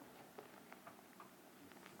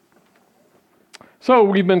So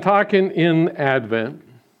we've been talking in Advent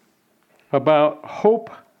about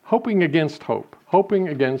hoping against hope,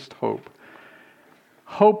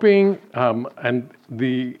 and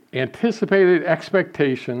the anticipated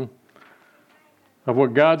expectation of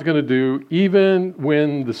what God's going to do, even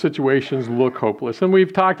when the situations look hopeless. And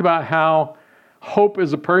we've talked about how hope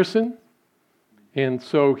is a person, and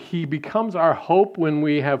so he becomes our hope when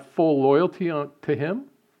we have full loyalty to him.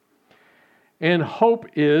 And hope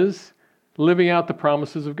is living out the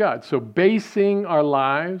promises of God. So basing our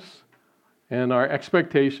lives and our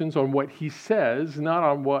expectations on what he says, not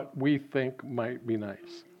on what we think might be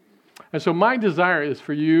nice. And so my desire is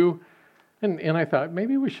for you, and I thought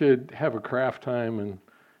maybe we should have a craft time and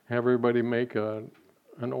have everybody make an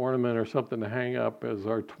ornament or something to hang up as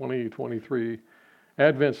our 2023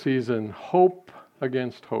 Advent season. Hope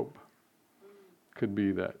against hope could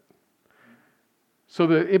be that. So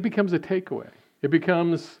that it becomes a takeaway. It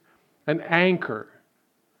becomes an anchor,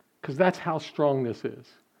 because that's how strong this is.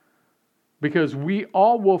 Because we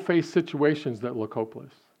all will face situations that look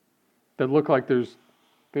hopeless, that look like this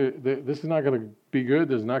is not going to be good,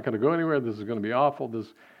 this is not going to go anywhere, this is going to be awful,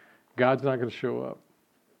 God's not going to show up.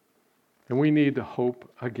 And we need to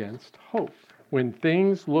hope against hope. When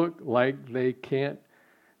things look like they can't,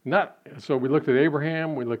 so we looked at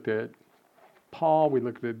Abraham, we looked at Paul, we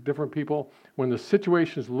looked at different people. When the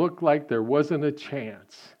situations look like there wasn't a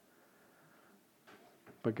chance,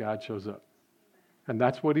 but God shows up. And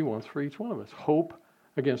that's what he wants for each one of us. Hope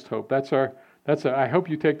against hope. I hope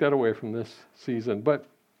you take that away from this season. But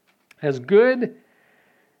as good,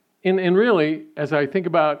 and really, as I think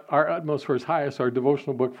about Our Utmost for His Highest, our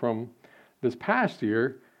devotional book from this past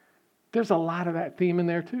year, there's a lot of that theme in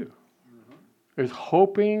there too. Mm-hmm. There's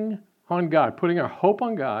hoping on God, putting our hope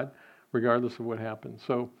on God, regardless of what happens.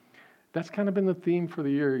 So that's kind of been the theme for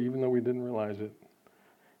the year, even though we didn't realize it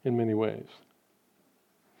in many ways.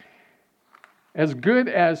 As good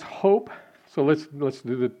as hope, so let's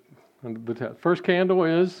do the test. First candle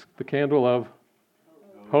is the candle of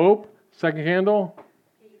hope. Second candle,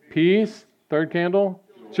 peace. Third candle,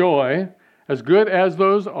 joy. As good as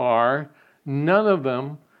those are, none of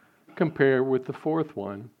them compare with the fourth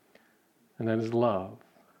one, and that is love.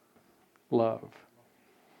 Love.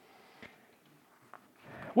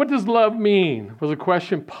 What does love mean? Was a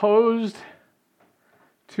question posed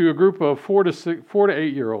to a group of 4 to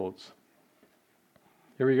 8-year-olds.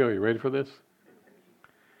 Here we go. You ready for this?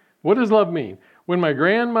 What does love mean? When my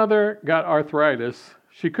grandmother got arthritis,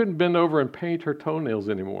 she couldn't bend over and paint her toenails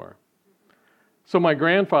anymore. So my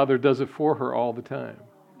grandfather does it for her all the time.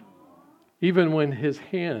 Even when his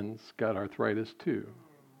hands got arthritis too.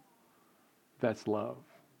 That's love.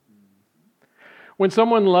 When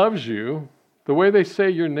someone loves you, the way they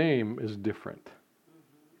say your name is different.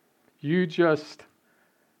 You just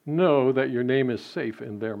know that your name is safe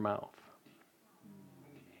in their mouth.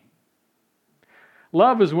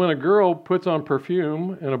 Love is when a girl puts on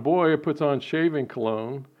perfume and a boy puts on shaving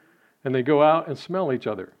cologne and they go out and smell each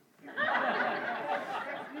other.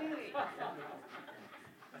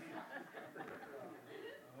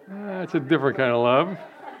 That's a different kind of love.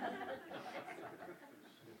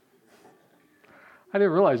 I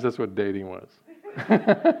didn't realize that's what dating was.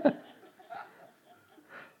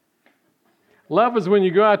 Love is when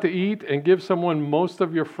you go out to eat and give someone most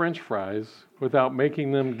of your French fries without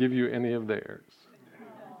making them give you any of theirs.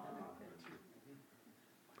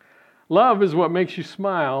 Love is what makes you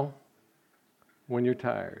smile when you're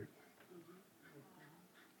tired.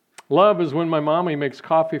 Love is when my mommy makes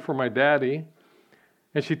coffee for my daddy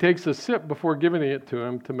and she takes a sip before giving it to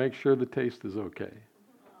him to make sure the taste is okay.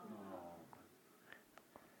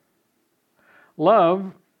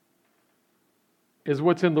 Love is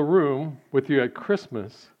what's in the room with you at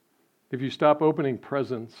Christmas if you stop opening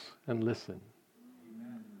presents and listen.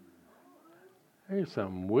 There's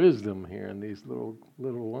some wisdom here in these little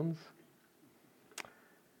ones.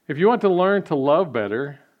 If you want to learn to love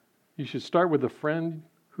better, you should start with a friend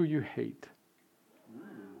who you hate.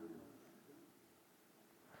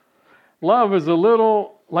 Love is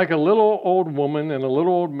like a little old woman and a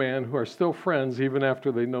little old man who are still friends even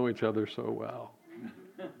after they know each other so well.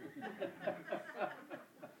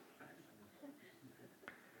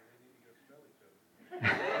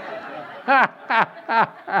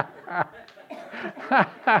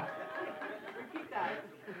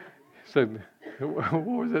 Said, what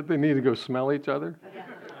was it? They need to go smell each other?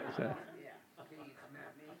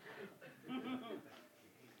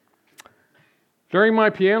 During my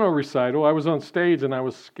piano recital, I was on stage and I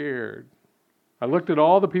was scared. I looked at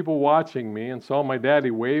all the people watching me and saw my daddy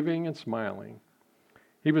waving and smiling.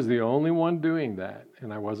 He was the only one doing that,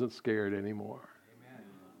 and I wasn't scared anymore. Amen.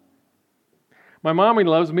 My mommy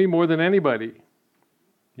loves me more than anybody.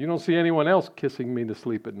 You don't see anyone else kissing me to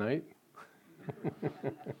sleep at night.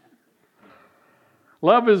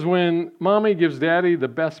 Love is when mommy gives daddy the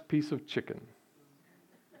best piece of chicken.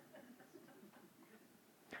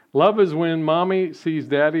 Love is when mommy sees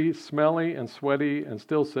daddy smelly and sweaty and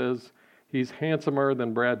still says he's handsomer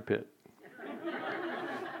than Brad Pitt.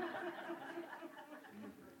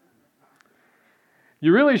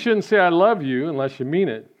 You really shouldn't say I love you unless you mean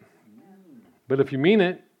it. But if you mean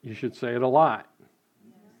it, you should say it a lot.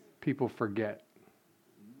 People forget.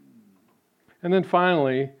 And then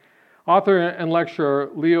finally, author and lecturer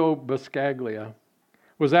Leo Buscaglia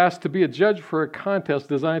was asked to be a judge for a contest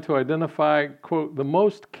designed to identify, quote, the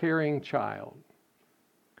most caring child.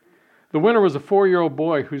 The winner was a 4-year-old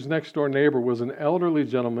boy whose next-door neighbor was an elderly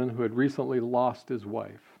gentleman who had recently lost his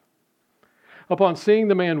wife. Upon seeing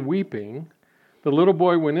the man weeping, the little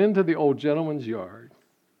boy went into the old gentleman's yard,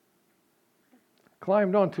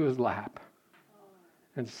 climbed onto his lap,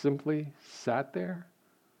 and simply sat there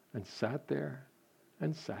and sat there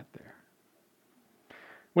and sat there.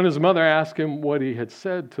 When his mother asked him what he had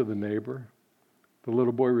said to the neighbor, the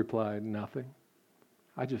little boy replied, nothing.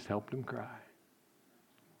 I just helped him cry.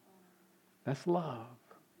 That's love.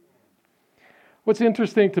 What's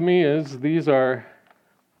interesting to me is these are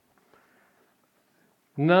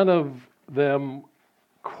none of them,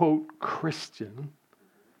 quote, Christian,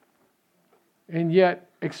 and yet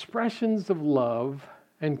expressions of love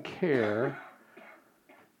and care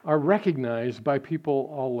are recognized by people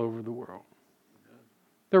all over the world.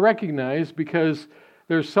 They're recognized because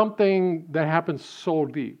there's something that happens so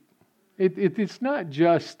deep. It's not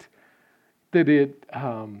just that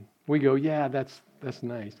we go, yeah, that's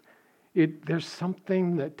nice. There's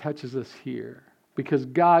something that touches us here because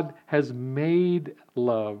God has made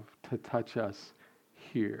love to touch us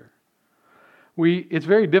here. It's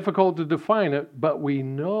very difficult to define it, but we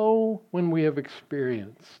know when we have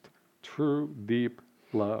experienced true, deep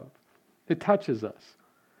love. It touches us.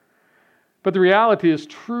 But the reality is,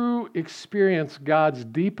 true experience God's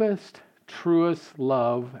deepest, truest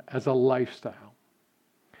love as a lifestyle.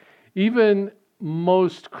 Even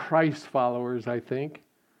most Christ followers, I think,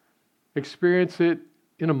 experience it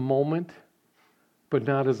in a moment, but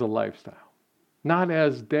not as a lifestyle. Not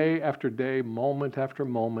as day after day, moment after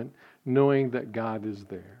moment, knowing that God is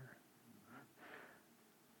there.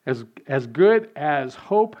 As good as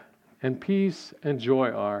hope and peace and joy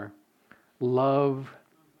are, love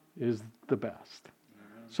is the best.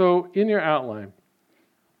 So in your outline,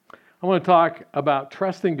 I want to talk about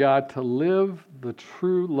trusting God to live the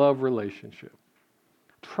true love relationship.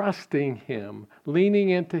 Trusting Him, leaning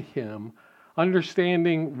into Him,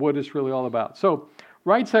 understanding what it's really all about. So,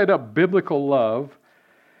 right side up, biblical love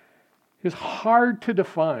is hard to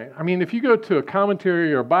define. I mean, if you go to a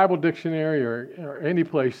commentary or a Bible dictionary or any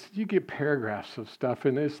place, you get paragraphs of stuff,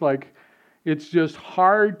 and it's just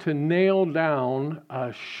hard to nail down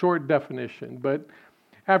a short definition. But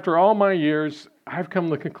after all my years, I've come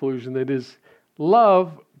to the conclusion that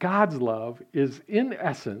God's love is in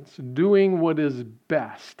essence doing what is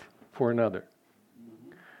best for another.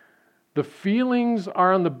 The feelings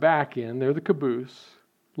are on the back end, they're the caboose.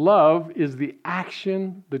 Love is the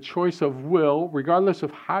action, the choice of will, regardless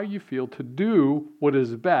of how you feel, to do what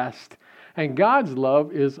is best. And God's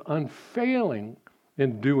love is unfailing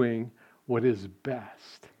in doing what is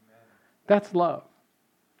best. That's love.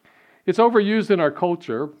 It's overused in our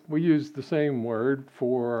culture. We use the same word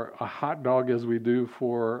for a hot dog as we do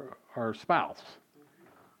for our spouse,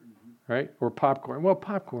 right? Or popcorn. Well,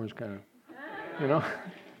 popcorn's kind of,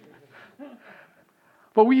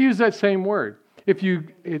 But we use that same word. If you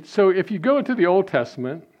go into the Old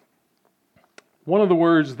Testament, one of the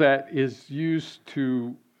words that is used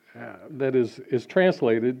that is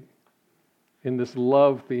translated in this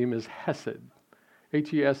love theme is hesed,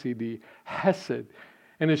 H-E-S-E-D, hesed,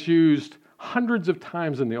 and it's used hundreds of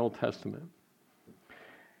times in the Old Testament.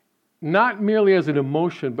 Not merely as an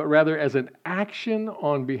emotion, but rather as an action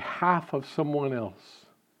on behalf of someone else.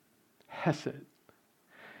 Hesed.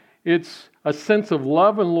 It's a sense of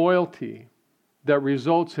love and loyalty that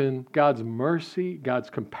results in God's mercy,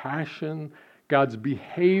 God's compassion, God's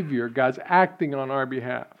behavior, God's acting on our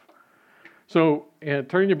behalf. So,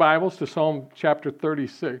 turn your Bibles to Psalm chapter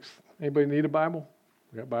 36. Anybody need a Bible?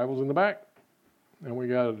 We got Bibles in the back. And we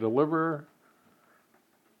got a deliverer.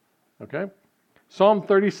 Okay? Psalm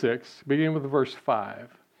 36, beginning with verse 5.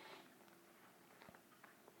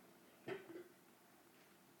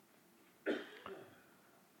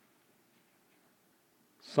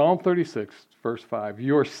 Psalm 36, verse 5.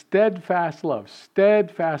 Your steadfast love,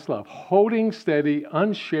 holding steady,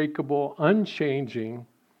 unshakable, unchanging.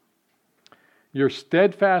 Your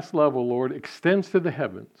steadfast love, O Lord, extends to the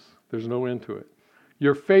heavens. There's no end to it.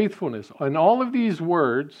 Your faithfulness. And all of these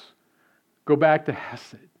words go back to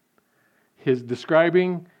Hesed. His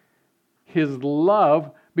describing his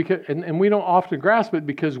love, because, and we don't often grasp it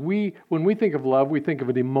because when we think of love, we think of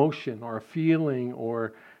an emotion or a feeling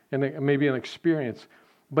or maybe an experience.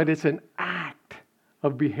 But it's an act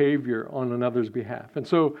of behavior on another's behalf. And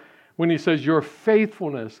so when he says your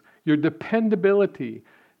faithfulness, your dependability,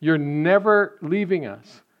 you're never leaving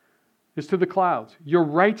us, is to the clouds. Your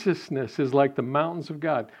righteousness is like the mountains of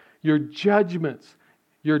God. Your judgments,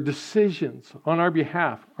 your decisions on our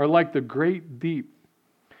behalf are like the great deep.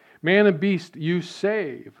 Man and beast you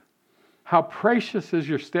save. How precious is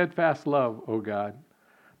your steadfast love, O God.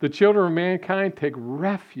 The children of mankind take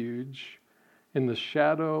refuge in the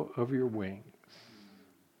shadow of your wings.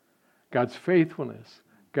 God's faithfulness,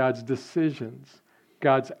 God's decisions,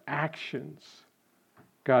 God's actions,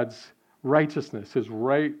 God's righteousness, His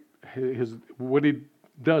right, what He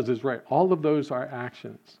does is right. All of those are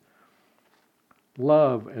actions.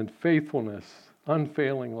 Love and faithfulness,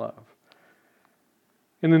 unfailing love.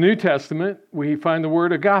 In the New Testament, we find the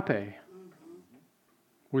word agape,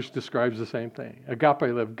 which describes the same thing. Agape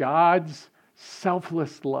love, God's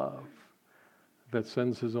selfless love that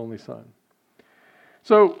sends His only Son.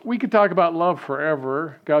 So we could talk about love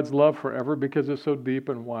forever, God's love forever, because it's so deep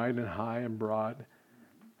and wide and high and broad.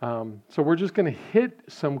 So we're just going to hit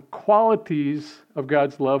some qualities of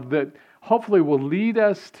God's love that hopefully will lead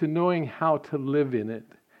us to knowing how to live in it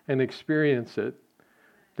and experience it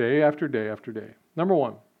day after day after day. Number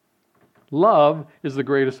one, love is the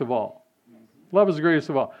greatest of all. Love is the greatest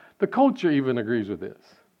of all. The culture even agrees with this,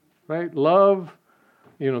 right? Love,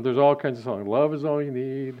 there's all kinds of songs. Love is all you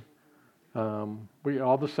need.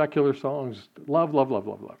 All the secular songs, love, love, love,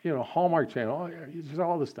 love, love. Hallmark Channel, just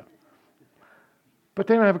all this stuff. But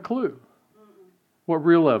they don't have a clue what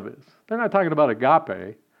real love is. They're not talking about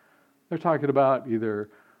agape. They're talking about either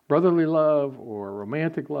brotherly love or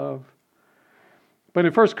romantic love. But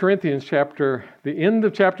in 1 Corinthians the end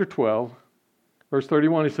of chapter 12, verse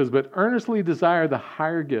 31, he says, but earnestly desire the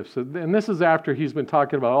higher gifts. And this is after he's been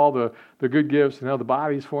talking about all the good gifts and how the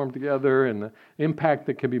bodies form together and the impact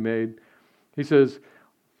that can be made. He says,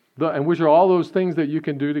 and which are all those things that you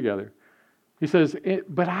can do together. He says,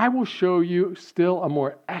 but I will show you still a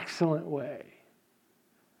more excellent way.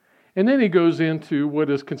 And then he goes into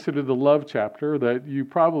what is considered the love chapter that you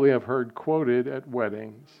probably have heard quoted at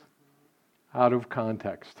weddings out of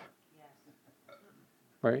context.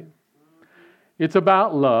 Right? It's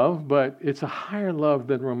about love, but it's a higher love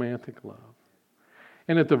than romantic love.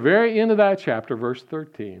 And at the very end of that chapter, verse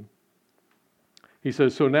 13, he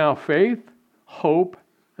says, so now faith, hope,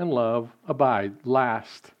 and love abide,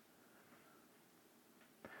 last.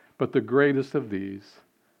 But the greatest of these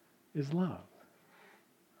is love.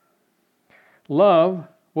 Love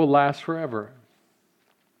will last forever.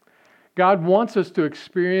 God wants us to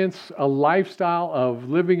experience a lifestyle of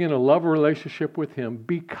living in a love relationship with Him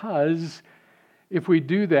because if we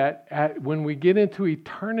do that, when we get into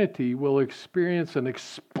eternity, we'll experience an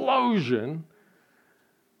explosion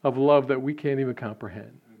of love that we can't even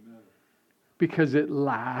comprehend. Amen. Because it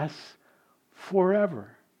lasts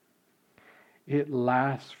forever. It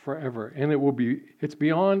lasts forever. And it's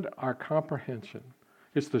beyond our comprehension.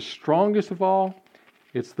 It's the strongest of all.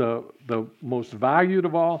 It's the most valued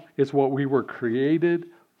of all. It's what we were created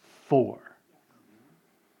for.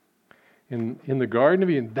 In the Garden of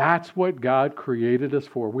Eden, that's what God created us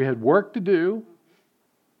for. We had work to do,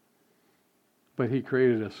 but He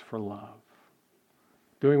created us for love.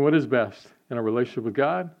 Doing what is best in our relationship with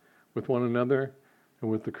God, with one another, and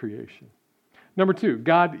with the creation. Number two,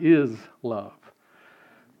 God is love.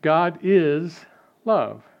 God is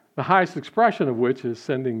love, the highest expression of which is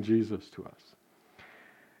sending Jesus to us.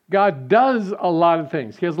 God does a lot of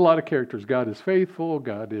things. He has a lot of characters. God is faithful.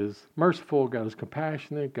 God is merciful. God is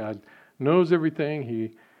compassionate. God knows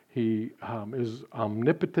everything. He is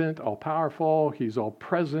omnipotent, all-powerful. He's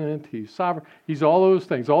all-present. He's sovereign. He's all those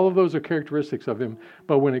things. All of those are characteristics of Him.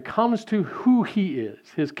 But when it comes to who He is,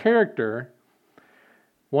 His character,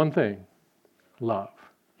 one thing, love.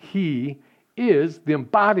 He is the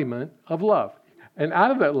embodiment of love. And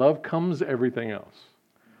out of that love comes everything else.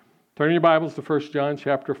 Turn your Bibles to 1 John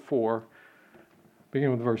chapter 4,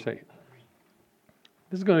 beginning with verse 8.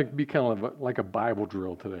 This is going to be kind of like a Bible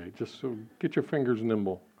drill today, just so get your fingers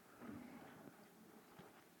nimble.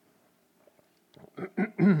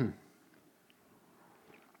 1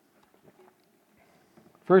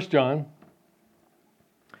 John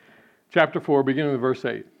chapter 4, beginning with verse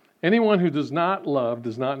 8. Anyone who does not love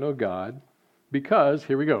does not know God, because,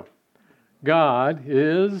 here we go, God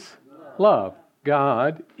is love.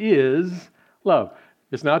 God is love.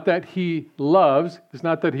 It's not that he loves. It's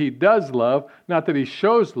not that he does love. Not that he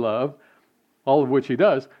shows love, all of which he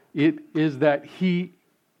does. It is that he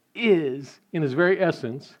is, in his very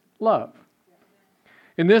essence, love.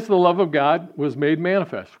 In this, the love of God was made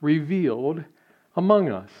manifest, revealed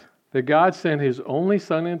among us, that God sent his only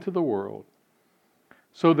Son into the world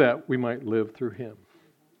so that we might live through him.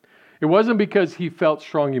 It wasn't because he felt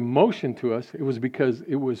strong emotion to us. It was because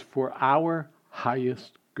it was for our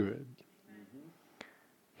highest good.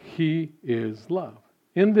 He is love.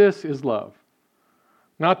 In this is love.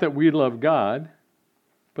 Not that we love God,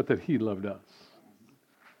 but that he loved us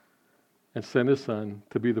and sent his Son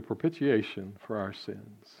to be the propitiation for our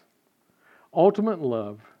sins. Ultimate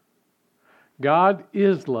love. God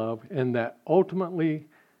is love, and that ultimately,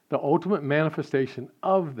 the ultimate manifestation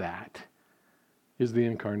of that is the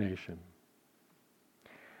incarnation.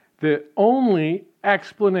 The only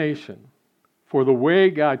explanation for the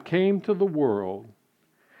way God came to the world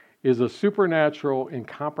is a supernatural,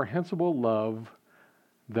 incomprehensible love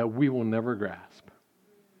that we will never grasp.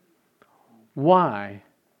 Why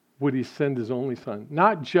would he send his only Son?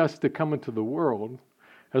 Not just to come into the world,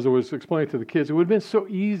 as I was explaining to the kids. It would have been so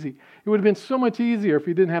easy. It would have been so much easier if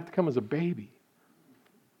he didn't have to come as a baby,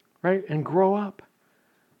 right? And grow up,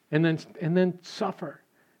 and then suffer,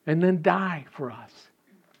 and then die for us.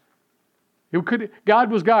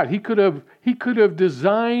 God was God. He could have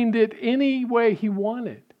designed it any way he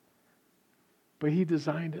wanted, but he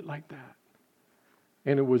designed it like that.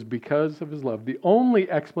 And it was because of his love. The only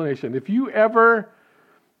explanation, if you ever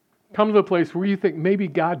come to the place where you think maybe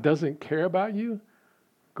God doesn't care about you,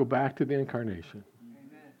 go back to the incarnation.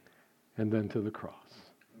 Amen. And then to the cross.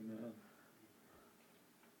 Amen.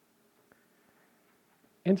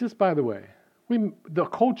 And just by the way, the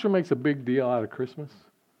culture makes a big deal out of Christmas.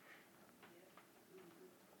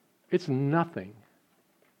 It's nothing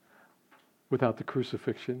without the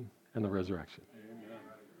crucifixion and the resurrection.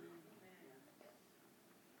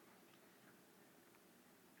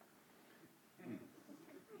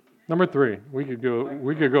 Number 3, we could go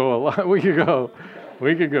a lot. We could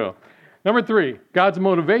go. Number 3, God's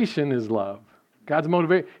motivation is love.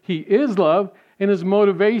 He is love, and his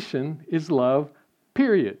motivation is love,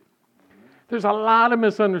 period. There's a lot of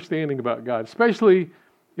misunderstanding about God, especially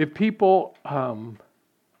if people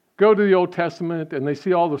go to the Old Testament and they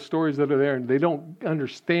see all the stories that are there and they don't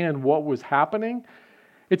understand what was happening.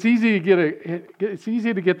 It's easy to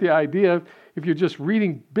get the idea, if you're just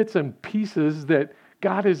reading bits and pieces, that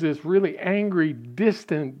God is this really angry,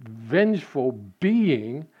 distant, vengeful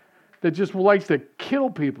being that just likes to kill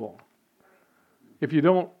people if you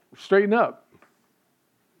don't straighten up.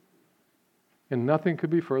 And nothing could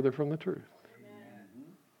be further from the truth. Amen.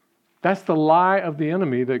 That's the lie of the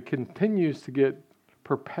enemy that continues to get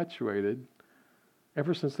perpetuated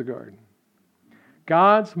ever since the garden.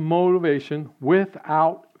 God's motivation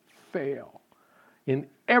without fail in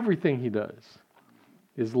everything he does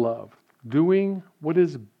is love. Doing what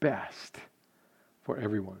is best for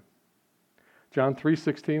everyone. John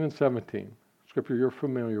 3:16 and 17, scripture you're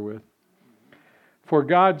familiar with. For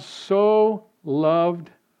God so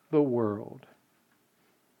loved the world.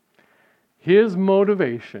 His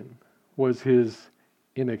motivation was his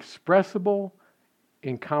inexpressible,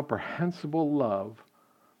 incomprehensible love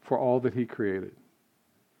for all that he created,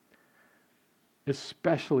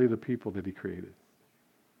 especially the people that he created.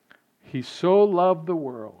 He so loved the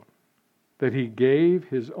world that he gave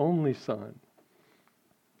his only Son,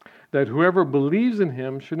 that whoever believes in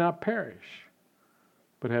him should not perish,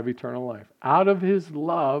 but have eternal life. Out of his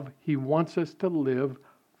love, he wants us to live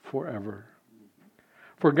forever.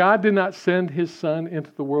 For God did not send his Son into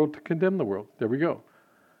the world to condemn the world. There we go.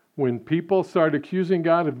 When people start accusing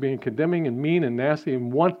God of being condemning and mean and nasty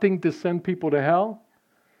and wanting to send people to hell,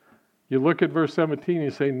 you look at verse 17 and you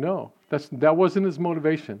say, no, that wasn't his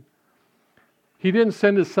motivation. He didn't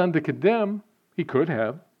send his Son to condemn. He could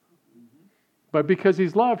have. But because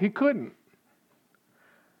he's love, he couldn't.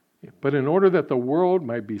 But in order that the world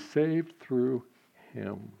might be saved through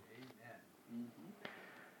him.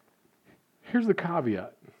 Here's the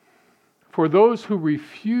caveat. For those who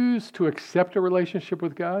refuse to accept a relationship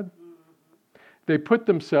with God, they put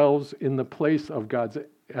themselves in the place of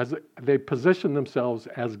they position themselves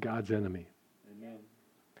as God's enemy.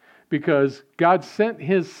 Because God sent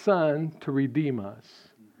his Son to redeem us.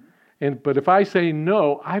 But if I say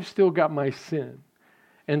no, I've still got my sin.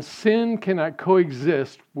 And sin cannot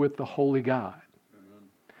coexist with the holy God. Amen.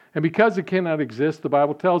 And because it cannot exist, the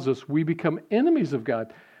Bible tells us we become enemies of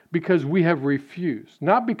God because we have refused.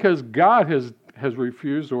 Not because God has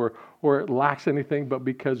refused or it lacks anything, but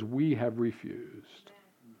because we have refused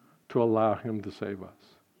to allow him to save us.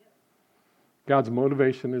 God's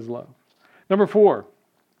motivation is love. Number 4,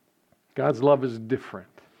 God's love is different.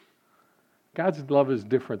 God's love is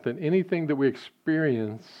different than anything that we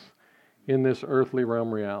experience in this earthly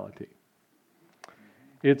realm reality.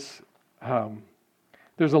 It's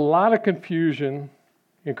there's a lot of confusion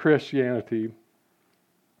in Christianity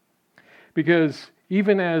because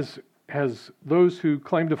even as those who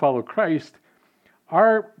claim to follow Christ,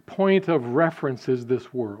 our point of reference is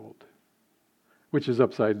this world, which is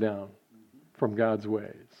upside down from God's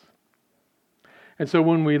ways. And so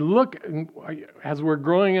when we look, as we're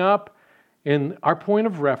growing up, and our point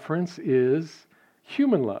of reference is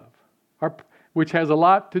human love, which has a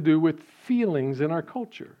lot to do with feelings in our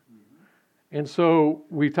culture. And so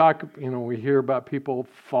we talk, we hear about people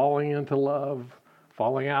falling into love,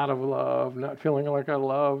 falling out of love, not feeling like I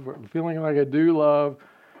love, or feeling like I do love,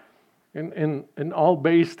 and all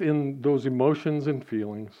based in those emotions and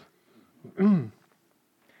feelings.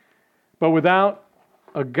 But without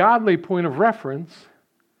a godly point of reference,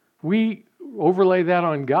 we overlay that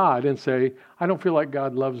on God and say, I don't feel like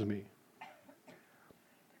God loves me.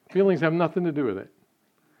 Feelings have nothing to do with it.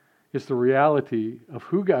 It's the reality of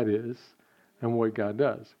who God is and what God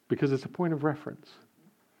does, because it's a point of reference.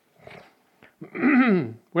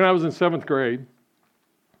 When I was in 7th grade,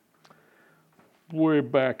 way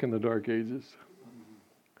back in the dark ages,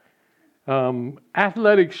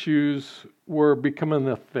 athletic shoes were becoming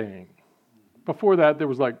a thing. Before that, there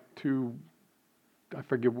was like 2, I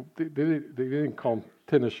forget, they didn't call them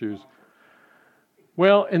tennis shoes.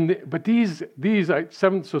 Well, but these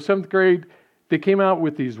 7th grade, they came out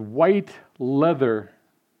with these white leather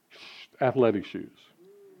athletic shoes.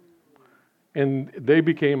 And they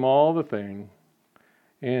became all the thing.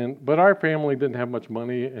 But our family didn't have much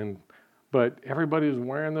money, but everybody was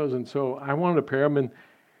wearing those, and so I wanted a pair of them.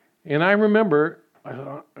 And I remember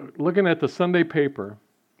looking at the Sunday paper.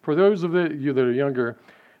 For those of you that are younger,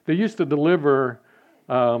 they used to deliver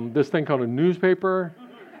this thing called a newspaper,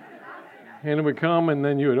 and it would come, and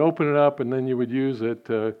then you would open it up, and then you would use it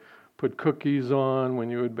to put cookies on when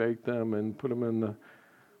you would bake them, and put them in the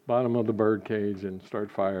bottom of the bird cage and start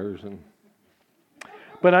fires.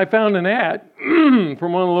 But I found an ad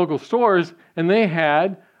from one of the local stores, and they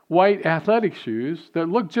had white athletic shoes that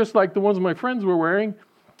looked just like the ones my friends were wearing,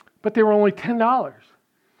 but they were only $10.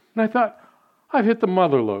 And I thought, I've hit the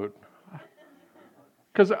mother lode.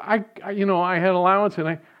 Because I had allowance, and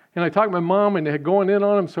I talked to my mom, and they had going in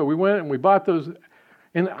on them, so we went and we bought those,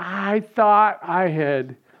 and I thought I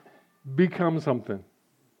had become something.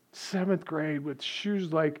 7th grade with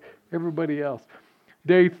shoes like everybody else.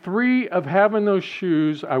 Day 3 of having those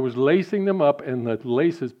shoes, I was lacing them up, and the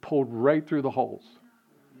laces pulled right through the holes.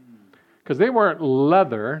 Because they weren't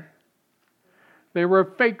leather. They were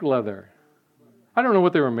fake leather. I don't know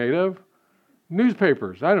what they were made of.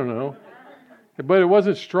 Newspapers, I don't know. But it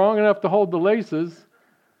wasn't strong enough to hold the laces.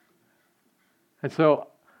 And so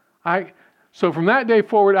from that day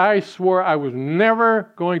forward, I swore I was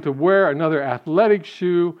never going to wear another athletic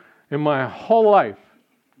shoe in my whole life.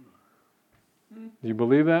 Do you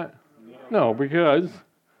believe that? No, because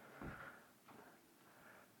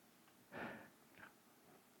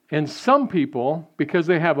and some people, because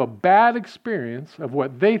they have a bad experience of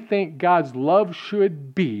what they think God's love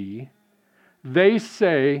should be, they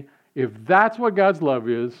say, if that's what God's love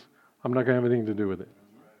is, I'm not going to have anything to do with it.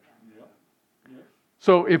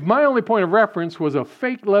 So if my only point of reference was a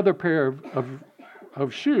fake leather pair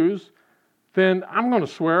of shoes, then I'm going to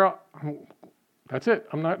swear, that's it.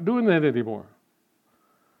 I'm not doing that anymore.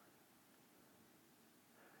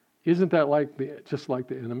 Isn't that just like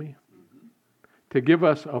the enemy? Mm-hmm. To give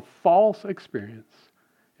us a false experience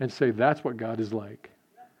and say that's what God is like.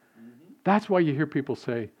 Mm-hmm. That's why you hear people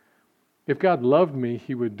say, if God loved me,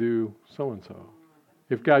 he would do so-and-so.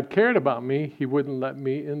 If God cared about me, he wouldn't let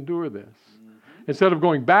me endure this. Mm-hmm. Instead of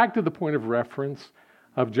going back to the point of reference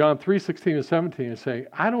of John 3:16 and 17 and saying,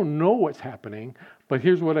 I don't know what's happening, but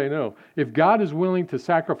here's what I know. If God is willing to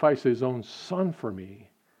sacrifice his own son for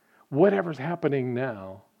me, whatever's happening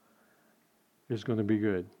now is going to be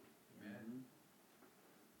good. Amen.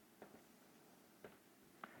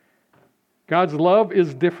 God's love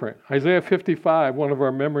is different. Isaiah 55, one of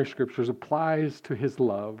our memory scriptures, applies to his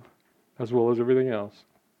love as well as everything else.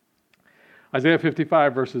 Isaiah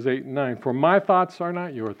 55, verses 8 and 9. For my thoughts are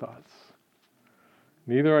not your thoughts,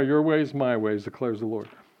 neither are your ways my ways, declares the Lord.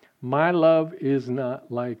 My love is not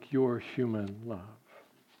like your human love.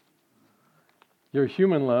 Your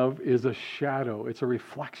human love is a shadow. It's a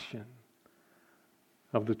reflection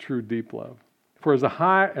of the true deep love. For as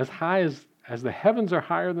high as the heavens are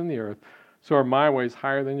higher than the earth, so are my ways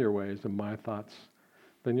higher than your ways, and my thoughts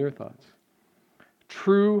than your thoughts.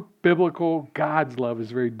 True biblical God's love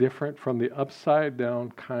is very different from the upside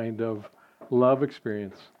down kind of love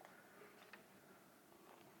experience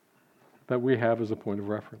that we have as a point of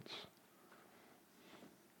reference.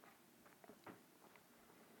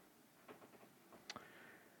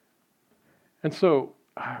 And so,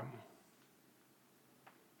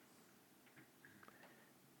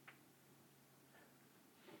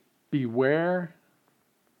 beware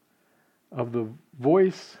of the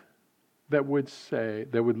voice that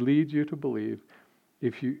would lead you to believe,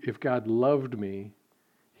 if God loved me,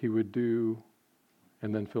 He would do,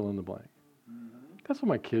 and then fill in the blank. That's what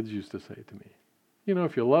my kids used to say to me.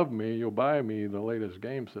 If you love me, you'll buy me the latest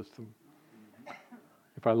game system.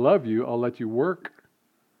 If I love you, I'll let you work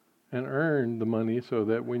and earn the money so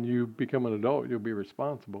that when you become an adult, you'll be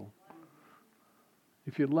responsible.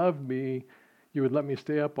 If you loved me, you would let me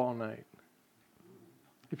stay up all night.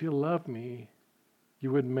 If you loved me, you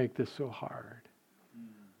wouldn't make this so hard.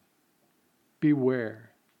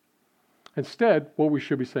 Beware. Instead, what we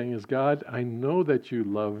should be saying is, God, I know that you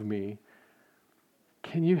love me.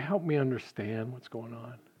 Can you help me understand what's going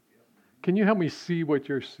on? Can you help me see what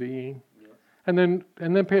you're seeing? And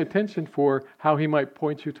then pay attention for how He might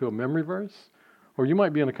point you to a memory verse, or you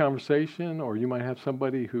might be in a conversation, or you might have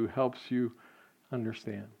somebody who helps you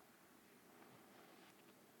understand.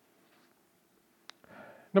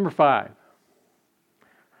 Number 5.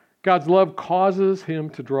 God's love causes Him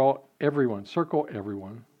to draw everyone, circle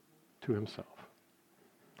everyone, to Himself.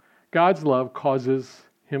 God's love causes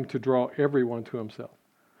Him to draw everyone to Himself.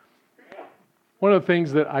 One of the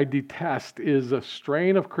things that I detest is a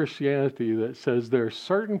strain of Christianity that says there are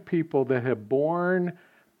certain people that have born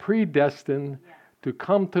predestined to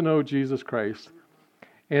come to know Jesus Christ,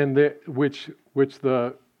 and which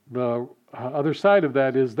the other side of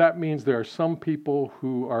that is that means there are some people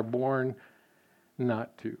who are born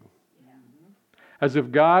not to. As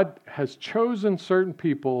if God has chosen certain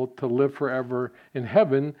people to live forever in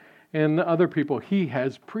heaven, and the other people He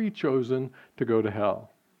has pre-chosen to go to hell.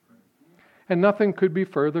 And nothing could be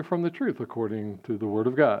further from the truth according to the Word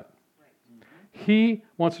of God. He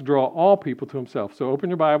wants to draw all people to Himself. So open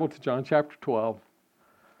your Bible to John chapter 12.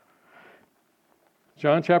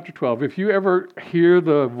 John chapter 12. If you ever hear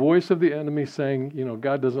the voice of the enemy saying,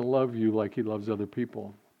 God doesn't love you like He loves other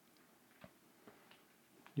people,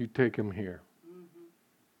 you take him here.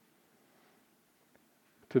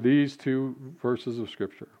 To these 2 verses of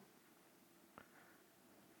Scripture.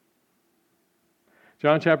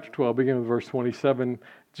 John chapter 12, beginning with verse 27,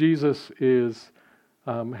 Jesus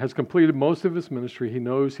has completed most of His ministry. He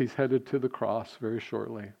knows He's headed to the cross very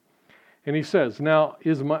shortly. And He says, Now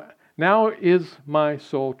is my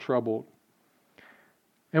soul troubled.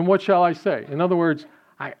 And what shall I say? In other words,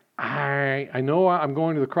 I know I'm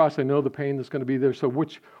going to the cross. I know the pain that's going to be there. So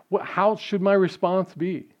how should my response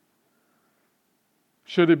be?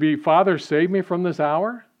 Should it be, Father, save me from this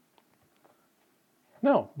hour?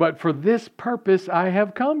 No, but for this purpose I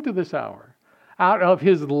have come to this hour, out of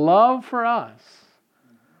His love for us.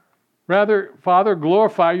 Rather, Father,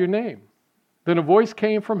 glorify your name. Then a voice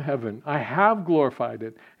came from heaven. I have glorified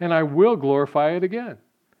it, and I will glorify it again.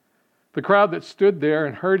 The crowd that stood there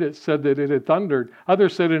and heard it said that it had thundered.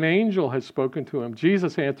 Others said an angel had spoken to him.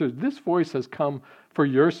 Jesus answered, This voice has come for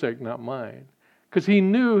your sake, not mine. Because He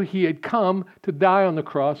knew He had come to die on the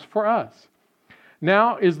cross for us.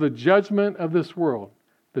 Now is the judgment of this world.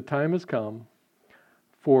 The time has come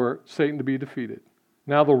for Satan to be defeated.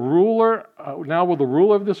 Now will the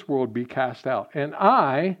ruler of this world be cast out. And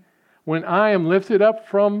when I am lifted up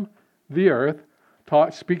from the earth,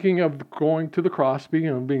 speaking of going to the cross, speaking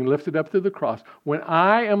of being lifted up to the cross, when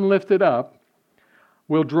I am lifted up,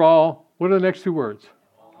 will draw, what are the next 2 words?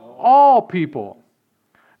 All people.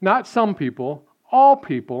 Not some people, all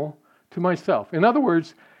people to myself. In other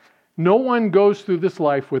words, no one goes through this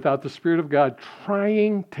life without the Spirit of God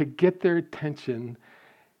trying to get their attention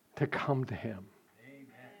to come to Him.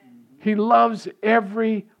 Amen. He loves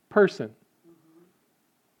every person.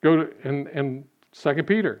 Go to and 2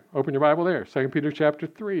 Peter. Open your Bible there. 2 Peter chapter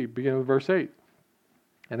 3, beginning with verse 8.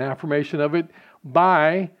 An affirmation of it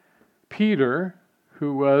by Peter,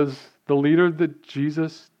 who was the leader that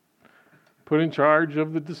Jesus put in charge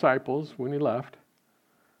of the disciples when He left.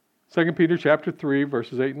 2 Peter chapter 3,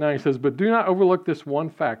 verses 8 and 9 says, But do not overlook this one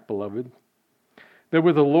fact, beloved, that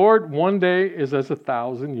with the Lord 1 day is as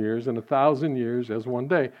 1,000 years, and 1,000 years as 1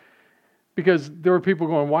 day. Because there were people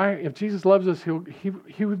going, why? If Jesus loves us,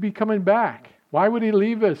 he would be coming back. Why would He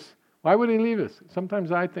leave us? Why would He leave us?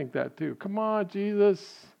 Sometimes I think that too. Come on,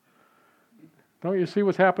 Jesus. Don't you see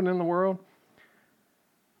what's happening in the world?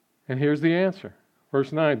 And here's the answer.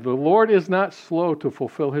 Verse 9, the Lord is not slow to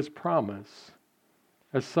fulfill his promise,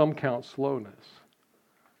 as some count slowness,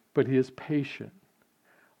 but he is patient,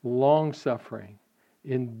 long-suffering,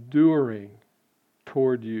 enduring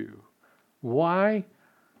toward you. Why?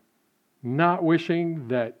 Not wishing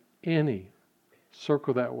that any,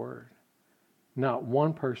 circle that word, not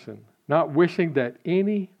one person, not wishing that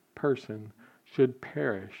any person should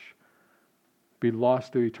perish, be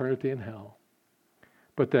lost to eternity in hell,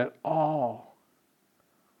 but that all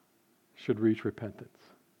should reach repentance.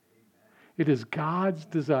 It is God's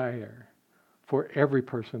desire for every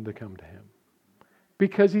person to come to him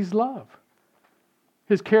because he's love.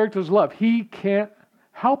 His character is love. He can't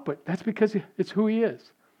help it. That's because it's who he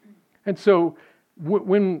is. And so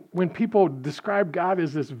when people describe God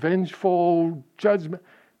as this vengeful judgment,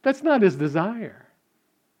 that's not his desire.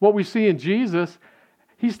 What we see in Jesus,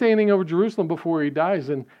 he's standing over Jerusalem before he dies,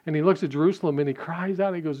 and he looks at Jerusalem and he cries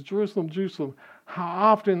out. He goes, Jerusalem, Jerusalem, how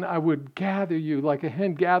often I would gather you like a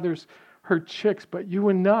hen gathers her chicks, but you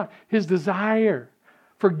would not. His desire,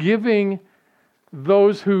 forgiving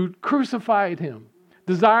those who crucified him,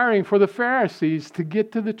 desiring for the Pharisees to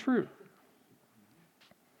get to the truth.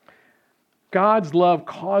 God's love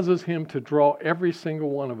causes him to draw every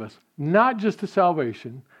single one of us, not just to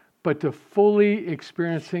salvation, but to fully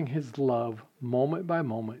experiencing his love moment by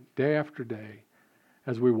moment, day after day,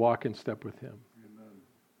 as we walk in step with him. Amen.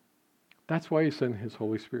 That's why he sent his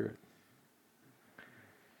Holy Spirit.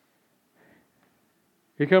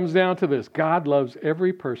 It comes down to this. God loves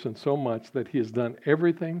every person so much that he has done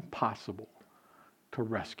everything possible to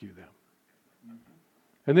rescue them.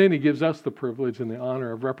 And then he gives us the privilege and the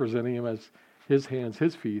honor of representing him as his hands,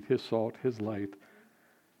 his feet, his salt, his light,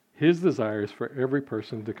 his desires for every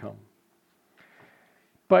person to come.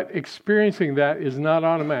 But experiencing that is not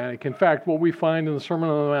automatic. In fact, what we find in the Sermon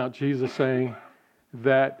on the Mount, Jesus saying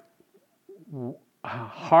that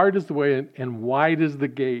hard is the way and wide is the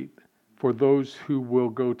gate for those who will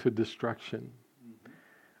go to destruction.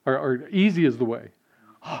 Or easy is the way.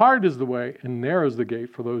 Hard is the way and narrow is the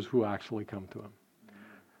gate for those who actually come to him.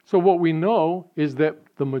 So what we know is that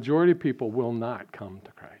the majority of people will not come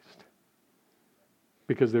to Christ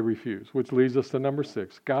because they refuse, which leads us to number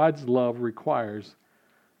 6. God's love requires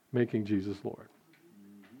making Jesus Lord.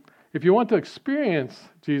 If you want to experience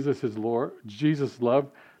Jesus as Lord, Jesus'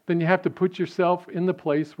 love, then you have to put yourself in the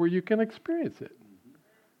place where you can experience it.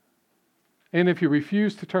 And if you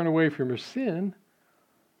refuse to turn away from your sin,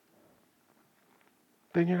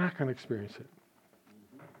 then you're not going to experience it.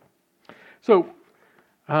 So,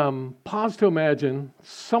 pause to imagine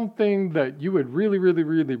something that you would really, really,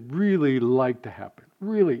 really, really like to happen.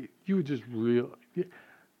 Really, you would just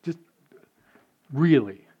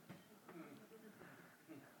really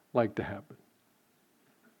like to happen.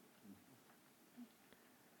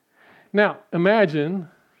 Now, imagine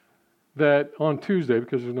that on Tuesday,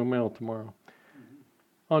 because there's no mail tomorrow,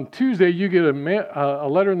 on Tuesday you get a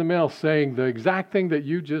letter in the mail saying the exact thing that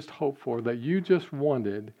you just hoped for, that you just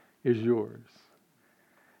wanted, is yours.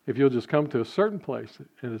 If you'll just come to a certain place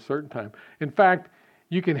at a certain time. In fact,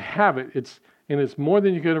 you can have it. It's more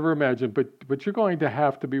than you could ever imagine, but you're going to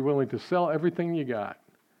have to be willing to sell everything you got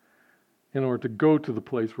in order to go to the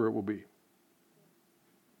place where it will be.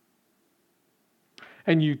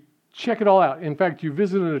 And you check it all out. In fact, you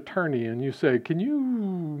visit an attorney and you say, can you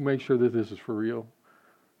make sure that this is for real?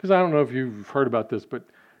 Because I don't know if you've heard about this, but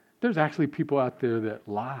there's actually people out there that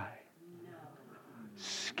lie.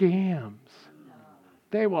 Scams.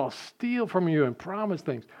 They will steal from you and promise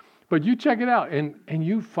things. But you check it out and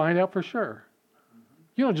you find out for sure.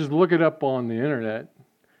 You don't just look it up on the internet.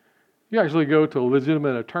 You actually go to a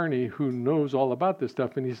legitimate attorney who knows all about this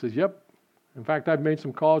stuff, and he says, yep. In fact, I've made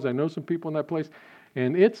some calls. I know some people in that place,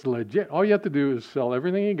 and it's legit. All you have to do is sell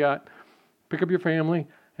everything you got, pick up your family,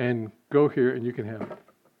 and go here, and you can have it.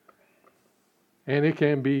 And it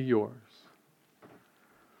can be yours.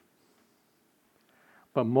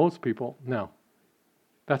 But most people, no.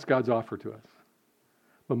 That's God's offer to us.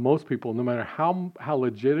 But most people, no matter how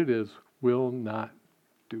legit it is, will not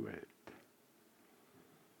do it.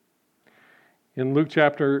 In Luke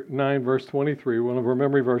chapter 9, verse 23, one of our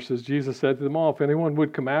memory verses, Jesus said to them all, if anyone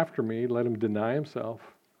would come after me, let him deny himself,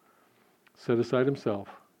 set aside himself,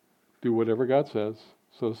 do whatever God says,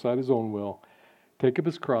 set aside his own will, take up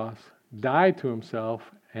his cross, die to himself,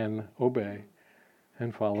 and obey,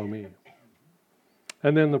 and follow me.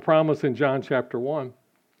 And then the promise in John chapter 1,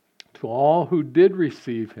 to all who did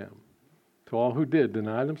receive him, to all who did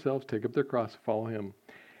deny themselves, take up their cross, and follow him,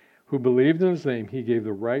 who believed in his name, he gave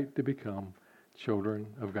the right to become children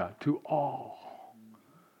of God. To all.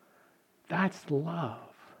 That's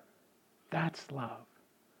love. That's love.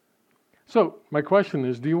 So my question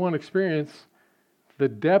is, do you want to experience the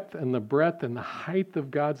depth and the breadth and the height of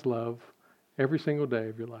God's love every single day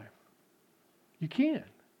of your life? You can.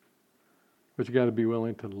 But you got to be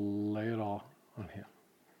willing to lay it all on Him.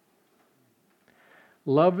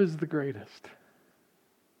 Love is the greatest.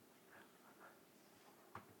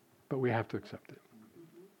 But we have to accept it.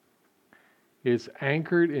 It's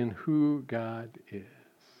anchored in who God is.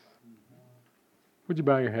 Would you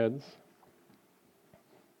bow your heads?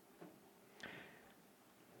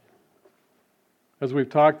 As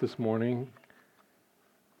we've talked this morning,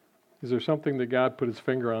 is there something that God put His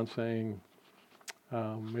finger on saying,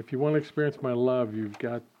 if you want to experience my love, you've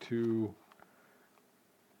got to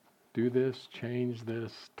do this, change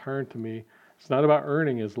this, turn to me. It's not about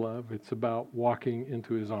earning His love. It's about walking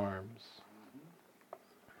into His arms.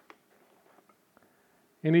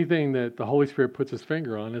 Anything that the Holy Spirit puts His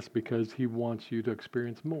finger on is because He wants you to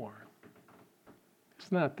experience more.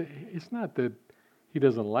 It's not that He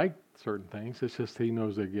doesn't like certain things. It's just He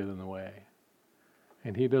knows they get in the way.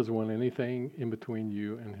 And He doesn't want anything in between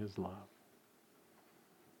you and His love.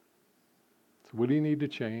 So what do you need to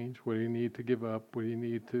change? What do you need to give up? What do you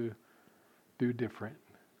need to do different?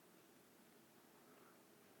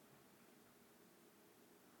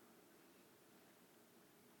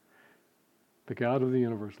 The God of the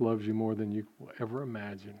universe loves you more than you will ever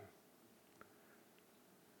imagine.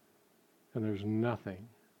 And there's nothing,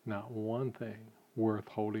 not one thing, worth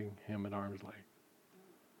holding Him at arm's length.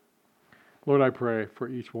 Lord, I pray for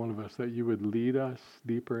each one of us that you would lead us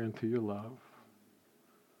deeper into your love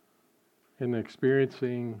and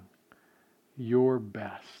experiencing your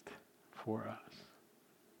best for us.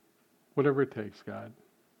 Whatever it takes, God.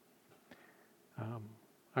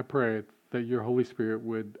 I pray that your Holy Spirit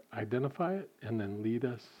would identify it and then lead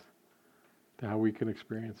us to how we can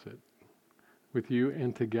experience it with you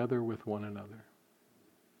and together with one another.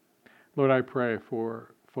 Lord, I pray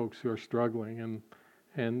for folks who are struggling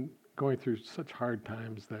and going through such hard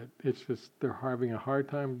times that it's just they're having a hard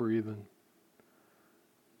time breathing.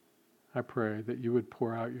 I pray that you would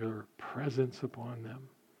pour out your presence upon them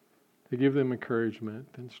to give them encouragement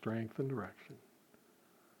and strength and direction.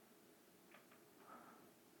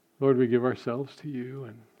 Lord, we give ourselves to you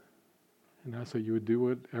and ask that you would do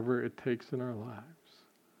whatever it takes in our lives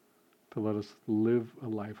to let us live a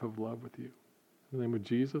life of love with you. In the name of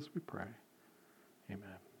Jesus, we pray.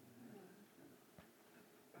 Amen.